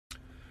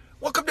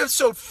to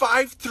episode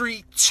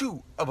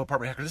 532 of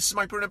Apartment Hacker. This is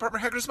Mike Bruin,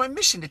 Apartment Hacker. It's my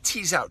mission to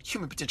tease out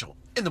human potential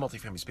in the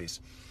multifamily space.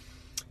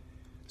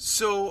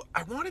 So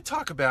I want to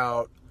talk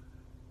about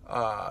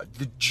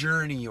the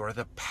journey or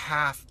the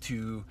path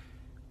to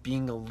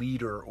being a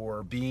leader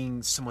or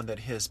being someone that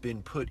has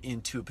been put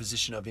into a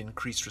position of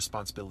increased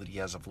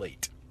responsibility as of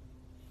late.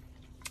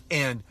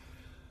 And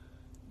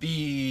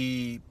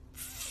the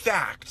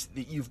fact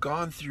that you've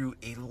gone through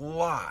a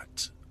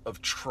lot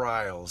of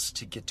trials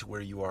to get to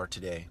where you are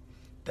today.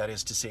 That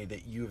is to say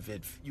that you've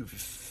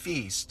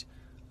faced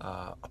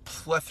a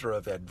plethora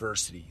of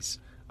adversities.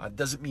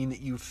 Doesn't mean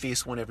that you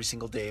face one every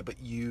single day, but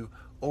you,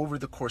 over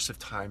the course of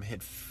time,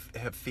 have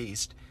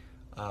faced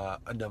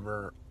a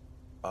number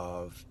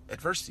of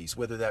adversities,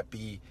 whether that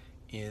be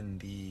in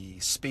the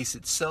space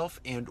itself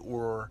and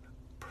or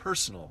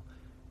personal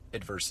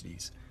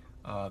adversities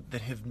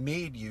that have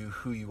made you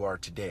who you are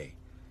today.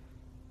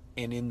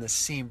 And in the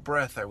same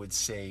breath, I would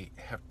say,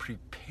 have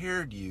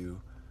prepared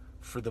you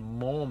for the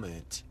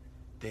moment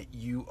that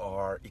you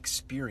are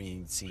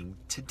experiencing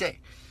today.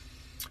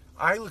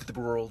 I look at the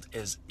world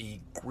as a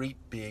great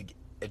big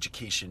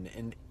education,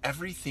 and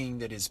everything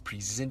that is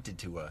presented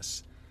to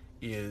us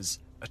is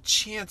a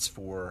chance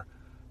for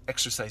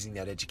exercising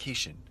that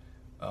education,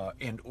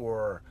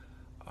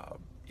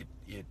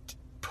 it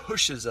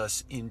pushes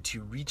us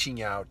into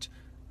reaching out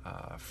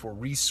for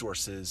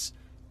resources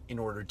in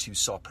order to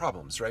solve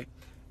problems, right?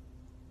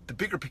 The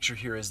bigger picture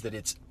here is that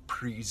it's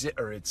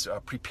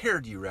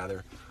prepared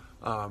you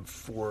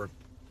for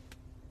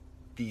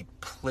the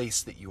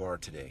place that you are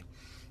today.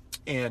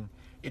 And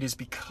it is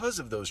because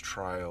of those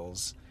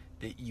trials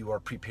that you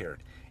are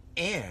prepared.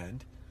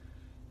 And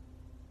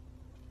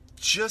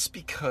just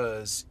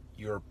because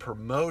you're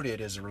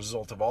promoted as a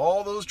result of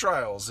all those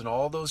trials and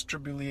all those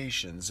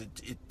tribulations,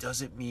 it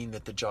doesn't mean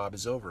that the job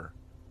is over.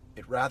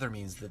 It rather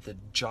means that the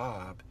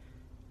job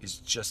is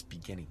just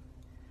beginning.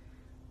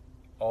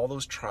 All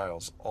those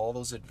trials, all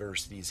those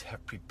adversities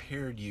have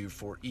prepared you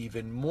for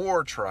even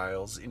more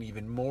trials and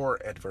even more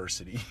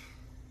adversity,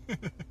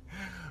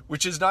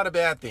 which is not a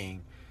bad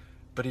thing,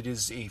 but it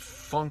is a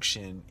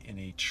function and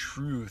a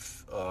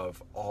truth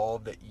of all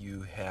that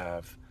you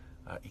have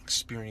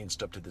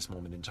experienced up to this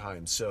moment in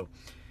time. So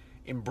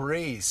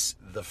embrace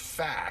the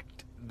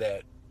fact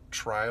that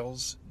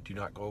trials do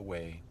not go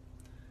away.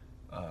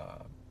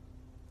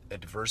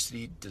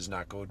 Adversity does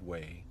not go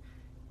away.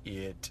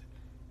 It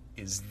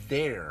is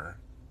there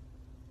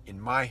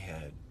in my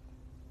head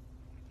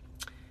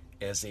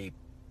as a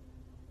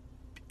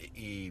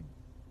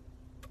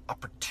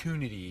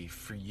opportunity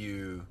for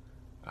you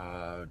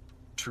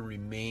to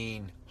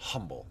remain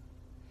humble,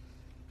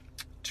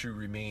 to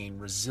remain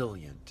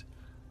resilient,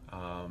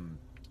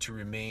 to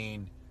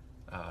remain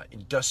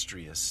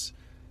industrious.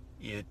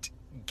 It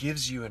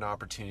gives you an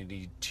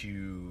opportunity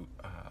to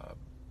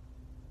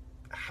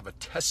have a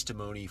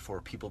testimony for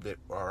people that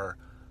are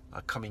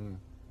coming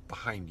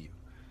behind you.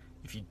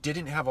 If you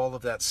didn't have all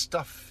of that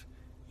stuff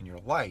in your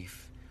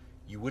life,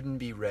 you wouldn't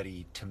be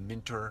ready to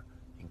mentor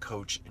and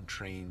coach and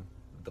train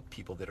the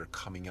people that are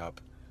coming up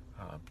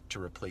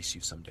to replace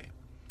you someday.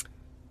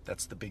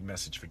 That's the big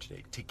message for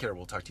today. Take care.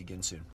 We'll talk to you again soon.